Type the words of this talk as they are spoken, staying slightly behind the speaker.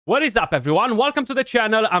What is up, everyone? Welcome to the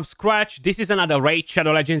channel. I'm Skratch. This is another Raid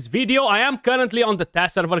Shadow Legends video. I am currently on the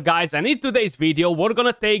test server, guys, and in today's video we're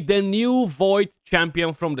gonna take the new Void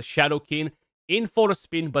champion from the Shadow King in for a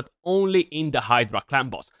spin, but only in the Hydra clan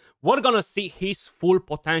boss. We're gonna see his full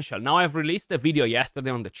potential. Now, I've released a video yesterday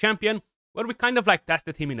on the champion where we kind of like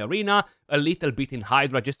tested him in arena, a little bit in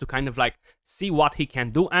Hydra, just to kind of like see what he can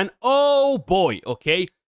do. And oh boy, okay,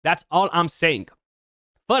 that's all I'm saying.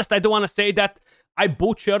 First, I do want to say that I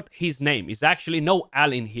butchered his name. It's actually no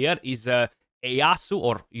L in here. It's Ieyasu,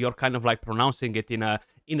 or you're kind of like pronouncing it in a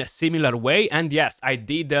similar way. And yes, I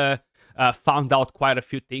did found out quite a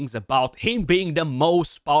few things about him being the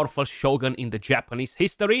most powerful shogun in the Japanese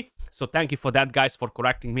history. So thank you for that, guys, for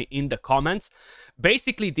correcting me in the comments.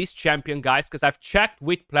 Basically, this champion, guys, because I've checked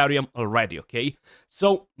with Plarium already, okay?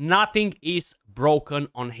 So nothing is broken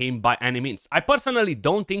on him by any means. I personally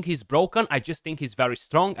don't think he's broken. I just think he's very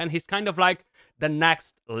strong, and he's kind of like the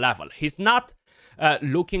next level. He's not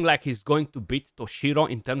looking like he's going to beat Toshiro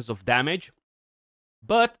in terms of damage,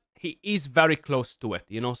 but he is very close to it,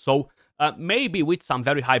 you know? So maybe with some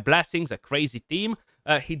very high blessings, a crazy team,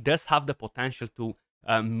 he does have the potential to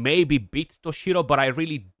maybe beat Toshiro, but I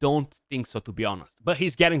really don't think so, to be honest. But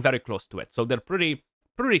he's getting very close to it, so they're pretty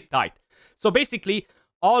tight. So basically,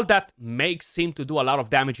 all that makes him to do a lot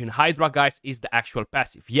of damage in Hydra, guys, is the actual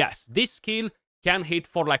passive. Yes, this skill can hit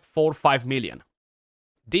for like 4 or 5 million.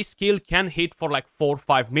 This skill can hit for like 4 or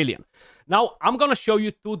 5 million. Now, I'm gonna show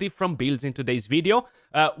you two different builds in today's video.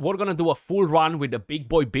 We're gonna do a full run with the big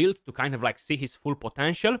boy build to kind of like see his full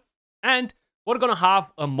potential. And we're gonna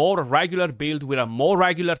have a more regular build with a more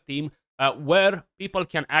regular team where people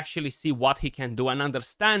can actually see what he can do and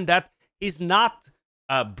understand that he's not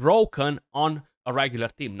broken on a regular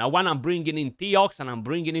team. Now, when I'm bringing in Theox and I'm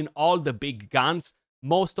bringing in all the big guns,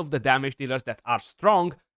 most of the damage dealers that are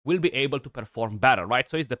strong will be able to perform better, right?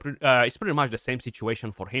 So it's pretty much the same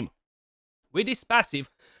situation for him. With this passive,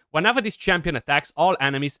 whenever this champion attacks, all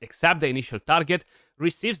enemies except the initial target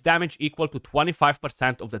receives damage equal to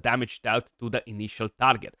 25% of the damage dealt to the initial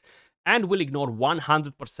target, and will ignore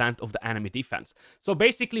 100% of the enemy defense. So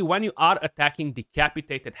basically, when you are attacking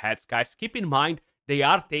decapitated heads, guys, keep in mind they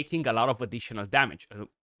are taking a lot of additional damage,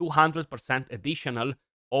 200% additional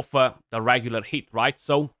of the regular hit, right?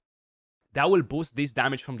 So that will boost this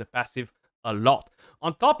damage from the passive a lot.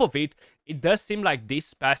 On top of it, it does seem like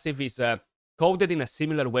this passive is coded in a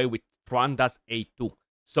similar way with Twanda's A2.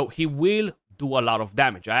 So he will do a lot of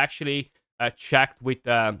damage. I actually checked with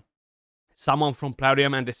someone from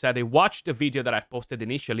Plarium, and they said they watched the video that I posted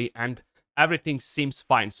initially, and everything seems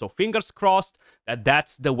fine. So fingers crossed that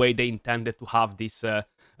that's the way they intended to have this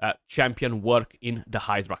champion work in the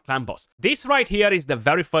Hydra clan boss. This right here is the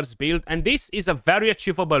very first build, and this is a very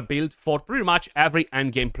achievable build for pretty much every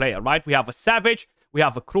endgame player, right? We have a Savage, we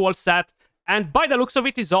have a Cruel set, and by the looks of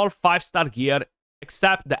it is all 5-star gear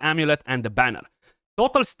except the amulet and the banner.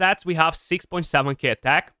 Total stats, we have 6.7k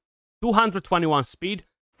attack, 221 speed,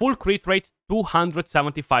 full crit rate,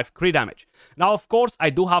 275 crit damage. Now, of course, I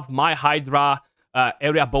do have my Hydra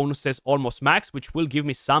area bonuses almost max, which will give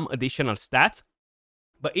me some additional stats.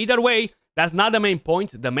 But either way, that's not the main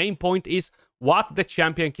point. The main point is what the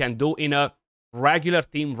champion can do in a regular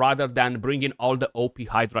team rather than bringing all the OP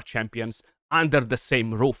Hydra champions under the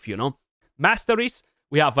same roof, you know? Masteries,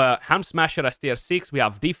 we have a Ham Smasher as tier 6. We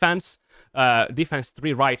have defense, defense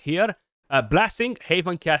 3 right here. Blessing,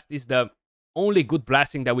 Haven Cast is the only good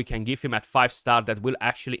blessing that we can give him at 5-star that will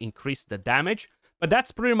actually increase the damage. But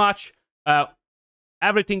that's pretty much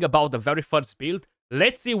everything about the very first build.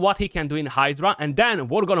 Let's see what he can do in Hydra, and then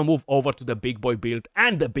we're gonna move over to the big boy build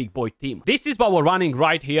and the big boy team. This is what we're running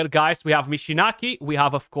right here, guys. We have Mishinaki, we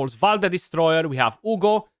have, of course, Val the Destroyer, we have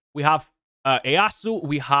Ugo, we have Ieyasu,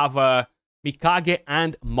 we have Mikage,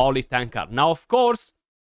 and Molly Tankard. Now, of course,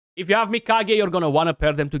 if you have Mikage, you're gonna want to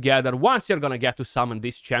pair them together once you're gonna get to summon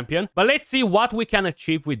this champion. But let's see what we can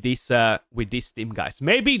achieve with this team, guys.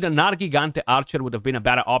 Maybe the Nargigante Archer would have been a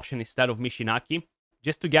better option instead of Mishinaki,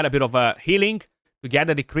 just to get a bit of a healing, to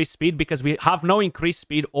get a decreased speed, because we have no increased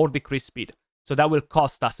speed or decreased speed. So that will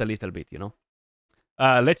cost us a little bit, you know.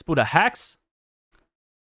 Let's put a Hex.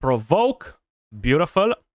 Provoke.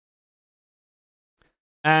 Beautiful.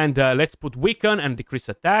 And let's put Weaken and decrease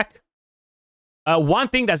attack. One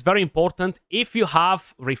thing that's very important, if you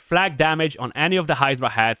have reflect damage on any of the Hydra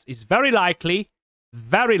heads, it's very likely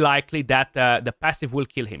that the passive will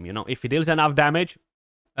kill him, you know. If he deals enough damage,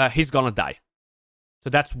 he's gonna die. So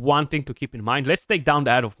that's one thing to keep in mind. Let's take down the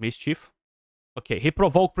Head of Mischief. Okay, he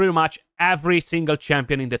provoked pretty much every single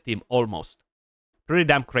champion in the team, almost. Pretty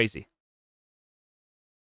damn crazy.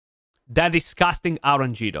 That disgusting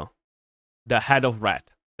RNG, though. The Head of Red.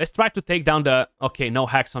 Let's try to take down the... Okay, no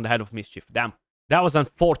hacks on the Head of Mischief. Damn. That was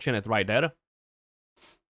unfortunate right there.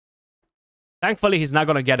 Thankfully, he's not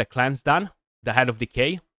going to get a cleanse done. The Head of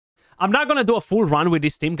Decay. I'm not going to do a full run with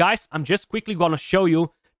this team, guys. I'm just quickly going to show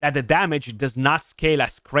you that the damage does not scale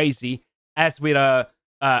as crazy as with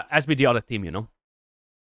the other team, you know.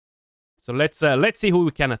 So let's see who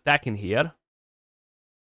we can attack in here.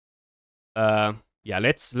 Yeah,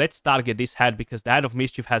 let's target this head because the Head of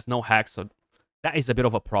Mischief has no hack, so that is a bit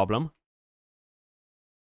of a problem.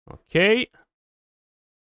 Okay.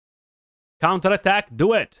 Counterattack,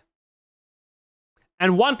 do it.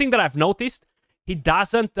 And one thing that I've noticed, he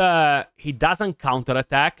doesn't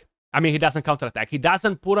counterattack. I mean, he doesn't counterattack. He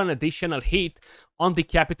doesn't put an additional hit on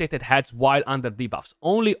decapitated heads while under debuffs.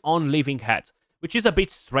 Only on living heads, which is a bit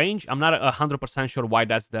strange. I'm not 100% sure why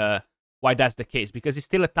that's the case, because it's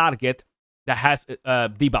still a target that has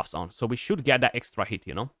debuffs on. So we should get that extra hit,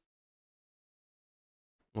 you know.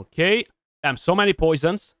 Okay. Damn, so many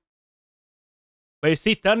poisons. But you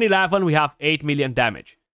see, turn 11, we have 8 million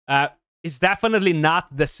damage. It's definitely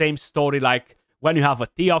not the same story like when you have a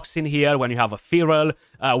Theox in here, when you have a Feral,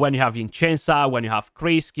 when you have Vincenza, when you have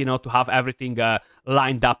Krisk, you know, to have everything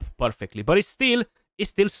lined up perfectly. But it's still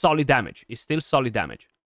solid damage. It's still solid damage.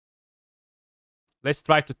 Let's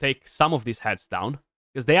try to take some of these heads down,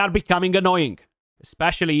 because they are becoming annoying.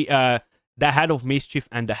 Especially the Head of Mischief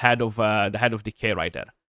and the Head of Decay right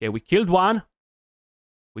there. Okay, we killed one.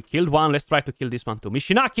 We killed one. Let's try to kill this one too.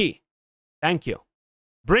 Mishinaki! Thank you.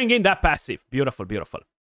 Bring in that passive. Beautiful, beautiful.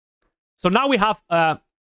 So now we have...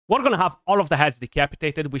 we're going to have all of the heads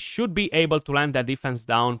decapitated. We should be able to land that defense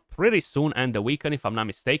down pretty soon and the weaken, if I'm not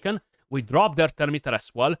mistaken. We dropped their Thermitter as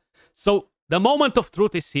well. So the moment of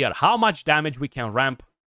truth is here. How much damage we can ramp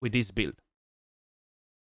with this build.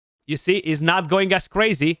 You see, it's not going as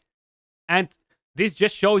crazy. And this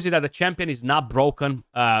just shows you that the champion is not broken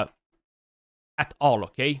at all,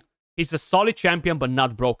 okay? He's a solid champion, but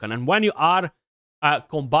not broken. And when you are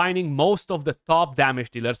combining most of the top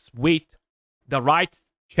damage dealers with the right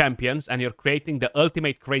champions and you're creating the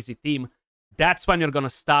ultimate crazy team, that's when you're going to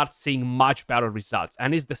start seeing much better results.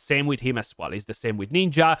 And it's the same with him as well. It's the same with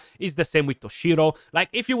Ninja. It's the same with Toshiro. Like,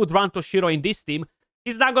 if you would run Toshiro in this team,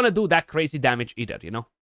 he's not going to do that crazy damage either, you know?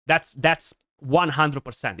 That's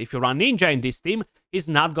 100%. If you run Ninja in this team, he's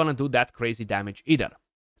not going to do that crazy damage either.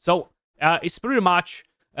 So, it's pretty much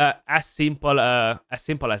as simple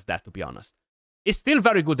as that, to be honest. It's still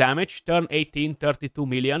very good damage, turn 18, 32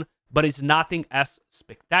 million, but it's nothing as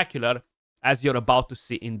spectacular as you're about to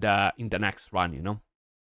see in the next run, you know.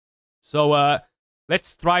 So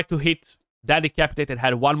let's try to hit that decapitated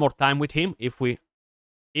head one more time with him,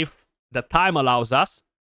 if the time allows us.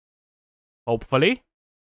 Hopefully.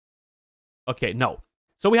 Okay, no.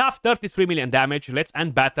 So we have 33 million damage. Let's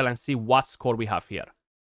end battle and see what score we have here.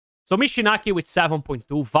 So Mishinaki with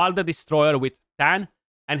 7.2, Val the Destroyer with 10,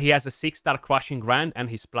 and he has a 6-star Crushing Grand, and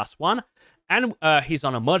he's +1. And he's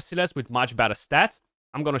on a Merciless with much better stats.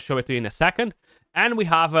 I'm going to show it to you in a second. And we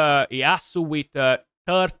have Ieyasu with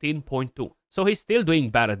 13.2. So he's still doing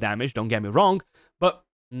better damage, don't get me wrong, but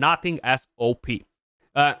nothing as OP.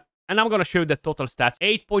 And I'm going to show you the total stats.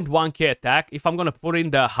 8.1k attack. If I'm going to put in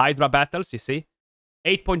the Hydra battles, you see,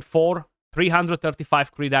 8.4,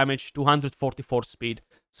 335 crit damage, 244 speed.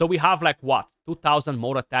 So we have like, what, 2,000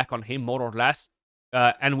 more attack on him, more or less.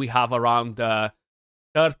 And we have around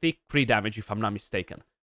 30 crit damage, if I'm not mistaken.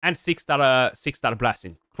 And 6-star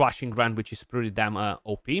Blessing. Crushing Grand, which is pretty damn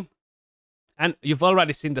OP. And you've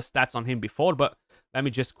already seen the stats on him before, but let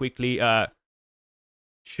me just quickly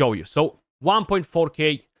show you. So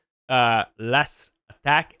 1.4k less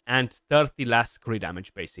attack and 30 less crit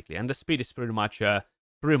damage, basically. And the speed is pretty much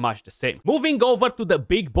the same. Moving over to the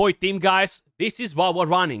big boy team, guys. This is what we're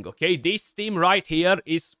running, okay? This team right here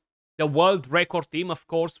is the world record team, of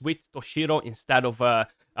course, with Toshiro instead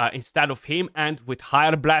of him, and with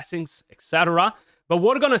higher blessings, etc. But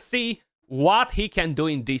we're gonna see what he can do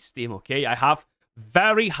in this team, okay? I have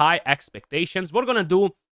very high expectations. We're gonna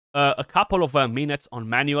do a couple of minutes on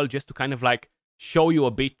manual just to kind of like show you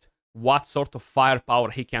a bit what sort of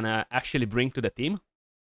firepower he can actually bring to the team.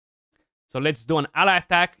 So let's do an ally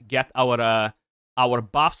attack, get our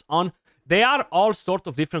buffs on. There are all sorts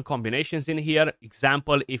of different combinations in here.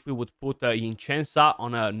 Example, if we would put Vincenza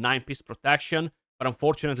on a 9-piece protection, but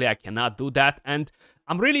unfortunately I cannot do that. And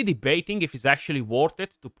I'm really debating if it's actually worth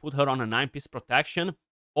it to put her on a 9-piece protection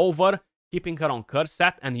over keeping her on curse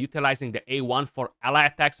set and utilizing the A1 for ally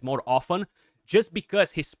attacks more often. Just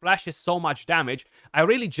because he splashes so much damage, I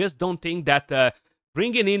really just don't think that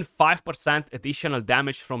bringing in 5% additional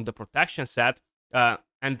damage from the protection set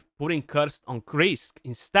and putting cursed on Krisk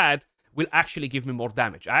instead will actually give me more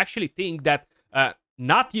damage. I actually think that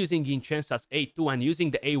not using Vincenza's A2 and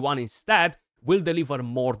using the A1 instead will deliver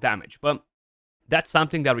more damage. But that's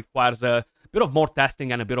something that requires a bit of more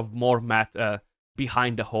testing and a bit of more math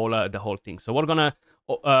behind the whole thing. So we're gonna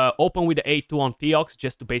open with the A2 on Theox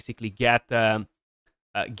just to basically get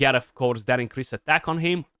of course that increased attack on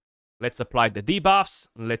him. Let's apply the debuffs.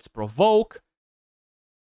 Let's provoke.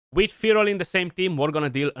 With Feral in the same team, we're gonna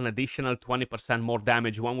deal an additional 20% more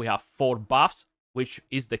damage when we have 4 buffs, which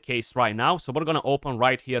is the case right now. So we're gonna open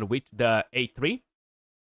right here with the A3.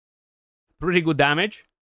 Pretty good damage.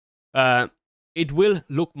 It will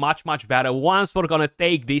look much better once we're gonna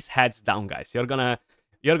take these heads down, guys. You're gonna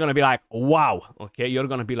be like, wow. Okay, you're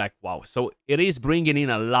gonna be like, wow. So it is bringing in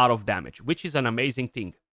a lot of damage, which is an amazing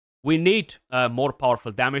thing. We need more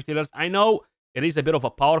powerful damage dealers. I know it is a bit of a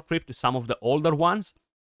power creep to some of the older ones,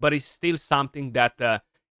 but it's still something that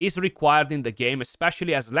is required in the game,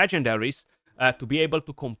 especially as legendaries, to be able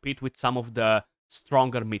to compete with some of the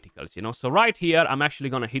stronger mythicals, you know? So right here, I'm actually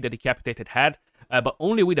gonna hit the decapitated head, but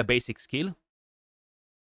only with a basic skill.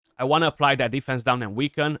 I want to apply that defense down and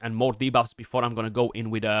weaken and more debuffs before I'm going to go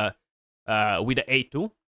in with a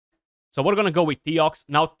A2. So we're going to go with Theox.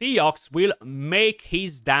 Now, Theox will make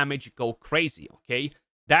his damage go crazy, okay?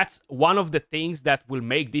 That's one of the things that will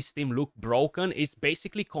make this team look broken, is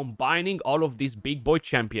basically combining all of these big boy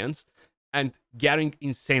champions and getting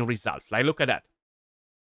insane results. Like, look at that.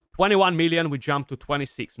 21 million, we jump to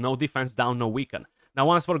 26. No defense down, no weaken. Now,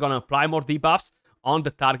 once we're going to apply more debuffs on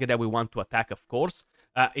the target that we want to attack, of course,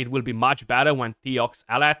 it will be much better when Theox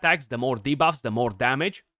ally attacks. The more debuffs, the more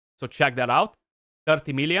damage. So check that out.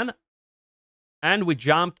 30 million. And we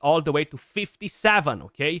jumped all the way to 57,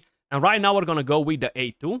 okay? And right now we're going to go with the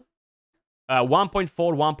A2. 1.4,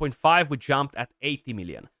 1.5, we jumped at 80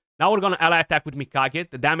 million. Now we're going to ally attack with Mikage.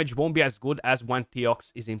 The damage won't be as good as when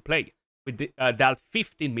Theox is in play. We dealt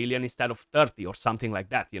 15 million instead of 30 or something like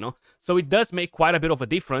that, you know? So it does make quite a bit of a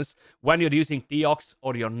difference when you're using Theox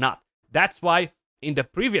or you're not. That's why in the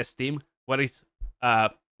previous team, where it's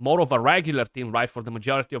more of a regular team, right, for the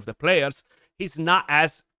majority of the players, he's not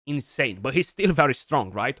as insane, but he's still very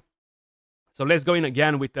strong, right? So let's go in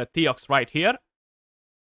again with the Theox right here.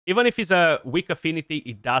 Even if he's a weak affinity,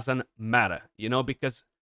 it doesn't matter, you know, because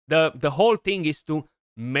the whole thing is to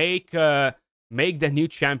make the new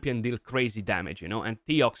champion deal crazy damage, you know, and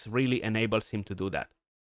Theox really enables him to do that.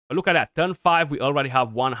 But look at that. Turn 5, we already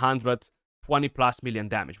have 120 plus million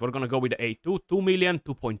damage. We're going to go with the A2, 2 million,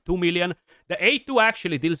 2.2 million. The A2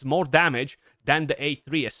 actually deals more damage than the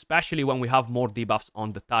A3, especially when we have more debuffs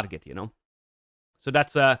on the target, you know. So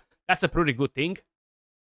that's a pretty good thing.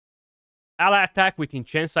 Ally attack with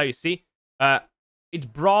Vincenza, you see,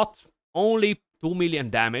 it brought only 2 million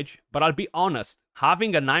damage, but I'll be honest,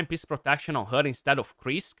 having a 9-piece protection on her instead of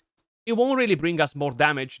Krisk, it won't really bring us more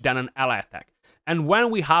damage than an ally attack. And when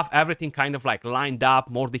we have everything kind of like lined up,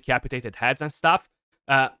 more decapitated heads and stuff,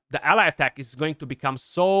 the ally attack is going to become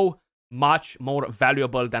so much more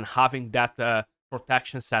valuable than having that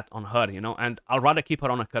protection set on her, you know? And I'll rather keep her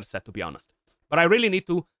on a curse set, to be honest. But I really need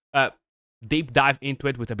to deep dive into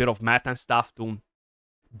it with a bit of math and stuff to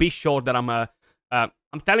be sure that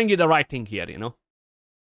I'm telling you the right thing here, you know?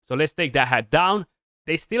 So let's take that head down.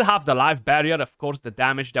 They still have the life barrier. Of course, the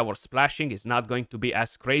damage that we're splashing is not going to be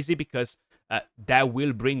as crazy because that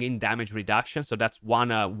will bring in damage reduction. So that's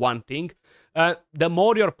one thing. The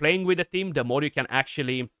more you're playing with the team, the more you can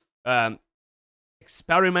actually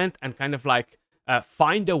experiment and kind of like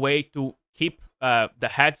find a way to keep the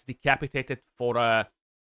heads decapitated for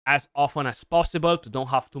as often as possible, to don't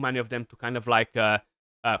have too many of them to kind of like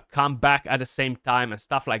come back at the same time and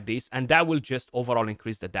stuff like this. And that will just overall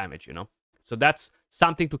increase the damage, you know? So that's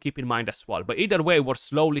something to keep in mind as well. But either way, we're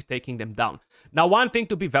slowly taking them down. Now, one thing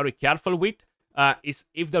to be very careful with is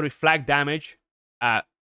if the reflect damage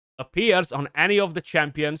appears on any of the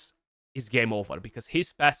champions, is game over, because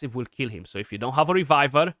his passive will kill him. So if you don't have a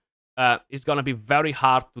reviver, it's going to be very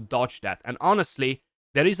hard to dodge that. And honestly,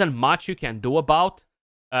 there isn't much you can do about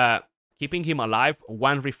keeping him alive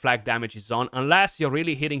when reflect damage is on, unless you're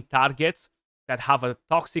really hitting targets that have a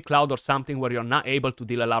toxic cloud or something where you're not able to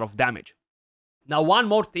deal a lot of damage. Now, one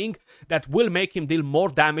more thing that will make him deal more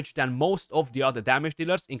damage than most of the other damage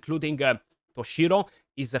dealers, including Toshiro,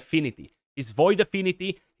 is affinity. His void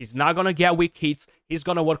affinity, he's not going to get weak hits. He's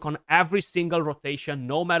going to work on every single rotation,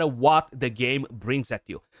 no matter what the game brings at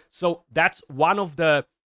you. So that's one of the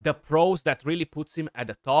pros that really puts him at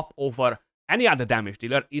the top over any other damage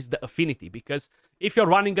dealer, is the affinity. Because if you're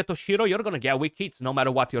running a Toshiro, you're going to get weak hits no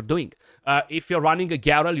matter what you're doing. If you're running a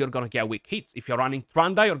Garrel, you're going to get weak hits. If you're running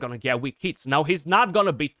Tranda, you're going to get weak hits. Now, he's not going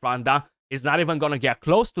to beat Tranda He's not even gonna get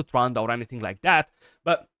close to Trunda or anything like that.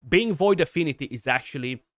 But being Void Affinity is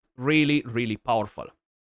actually really, really powerful.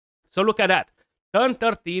 So look at that. Turn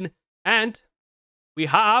 13, and we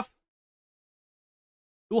have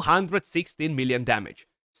 216 million damage.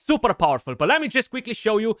 Super powerful. But let me just quickly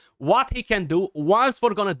show you what he can do once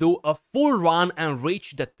we're gonna do a full run and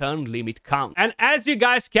reach the turn limit count. And as you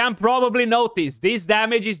guys can probably notice, this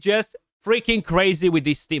damage is just freaking crazy with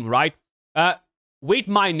this team, right? With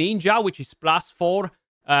my ninja, which is +4,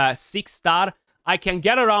 6-star, I can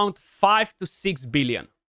get around 5 to 6 billion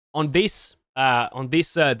on this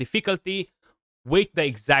difficulty with the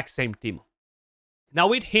exact same team. Now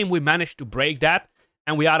with him, we managed to break that,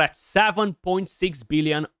 and we are at 7.6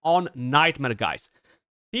 billion on Nightmare, guys.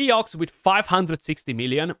 Theox with 560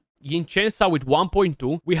 million, Yinchenza with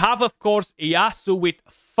 1.2. We have, of course, Ieyasu with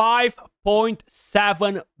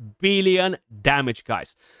 5.7 billion damage,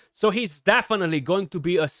 guys. So he's definitely going to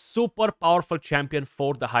be a super powerful champion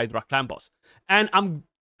for the Hydra clan boss. And I'm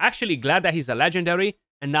actually glad that he's a legendary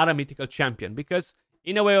and not a mythical champion, because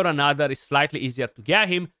in a way or another, it's slightly easier to get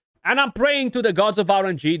him. And I'm praying to the gods of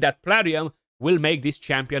RNG that Plarium will make this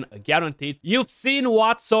champion a guaranteed. You've seen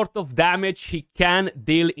what sort of damage he can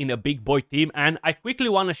deal in a big boy team, and I quickly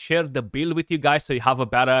want to share the build with you guys so you have a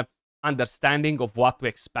better understanding of what to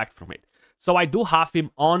expect from it. So I do have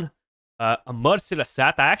him on a Merciless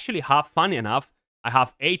set. I actually have, funny enough, I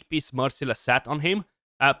have 8-piece Merciless set on him,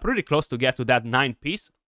 pretty close to get to that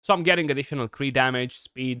 9-piece. So I'm getting additional crit damage,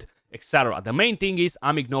 speed, etc. The main thing is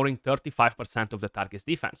I'm ignoring 35% of the target's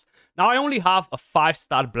defense. Now I only have a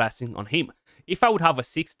 5-star blessing on him. If I would have a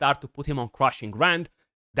 6-star to put him on Crushing Rand,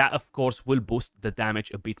 that of course will boost the damage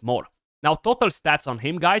a bit more. Now total stats on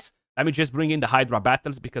him, guys. Let me just bring in the Hydra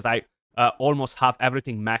battles because I almost have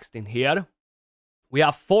everything maxed in here. We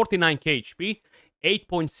have 49k HP,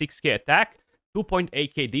 8.6k attack,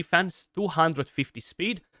 2.8k defense, 250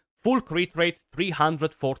 speed, full crit rate,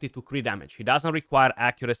 342 crit damage. He doesn't require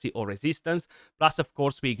accuracy or resistance. Plus, of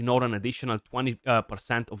course, we ignore an additional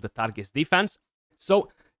 20% of the target's defense. So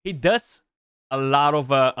he does a lot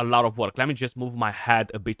of work. Let me just move my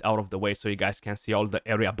head a bit out of the way so you guys can see all the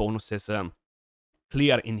area bonuses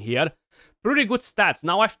clear in here. Pretty good stats.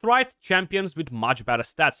 Now, I've tried champions with much better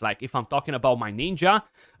stats. Like if I'm talking about my ninja,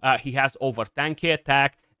 he has over 10k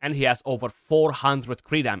attack and he has over 400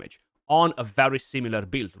 crit damage on a very similar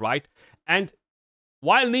build, right? And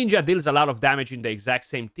while Ninja deals a lot of damage in the exact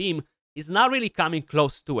same team, he's not really coming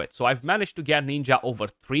close to it. So I've managed to get Ninja over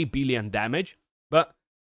 3 billion damage. But,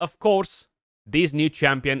 of course, this new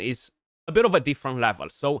champion is a bit of a different level.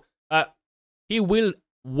 So he will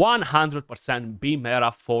 100% be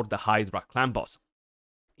meta for the Hydra clan boss.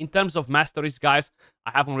 In terms of masteries, guys,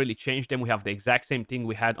 I haven't really changed them. We have the exact same thing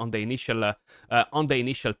we had on the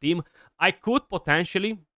initial team. I could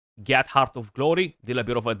potentially get Heart of Glory, deal a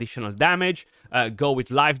bit of additional damage, go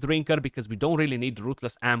with Life Drinker because we don't really need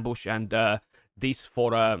Ruthless Ambush and this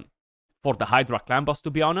for the Hydra clan boss,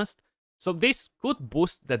 to be honest. So this could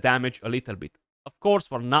boost the damage a little bit. Of course,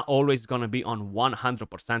 we're not always going to be on 100%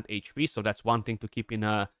 HP, so that's one thing to keep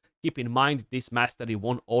in mind. This mastery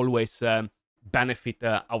won't always benefit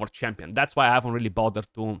our champion. That's why I haven't really bothered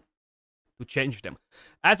to change them.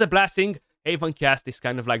 As a blessing, Haven Cast is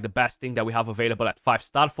kind of like the best thing that we have available at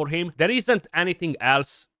 5-star for him. There isn't anything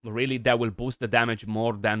else really that will boost the damage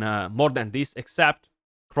more than this, except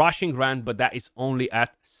Crushing Rand, but that is only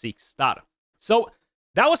at 6-star. So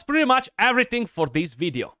that was pretty much everything for this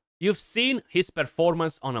video. You've seen his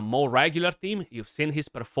performance on a more regular team. You've seen his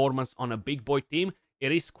performance on a big boy team.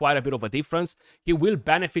 It is quite a bit of a difference. He will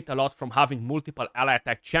benefit a lot from having multiple ally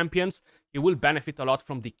attack champions. He will benefit a lot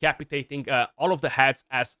from decapitating all of the heads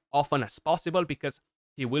as often as possible because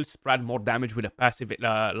he will spread more damage with a passive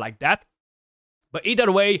like that. But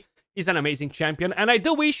either way, he's an amazing champion. And I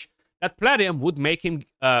do wish that Plarium would make him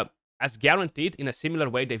as guaranteed in a similar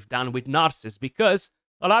way they've done with Narcissus, because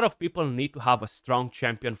a lot of people need to have a strong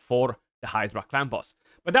champion for the Hydra clan boss.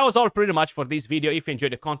 But that was all pretty much for this video. If you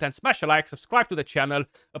enjoyed the content, smash a like, subscribe to the channel.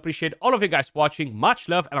 Appreciate all of you guys watching. Much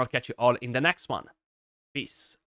love, and I'll catch you all in the next one. Peace.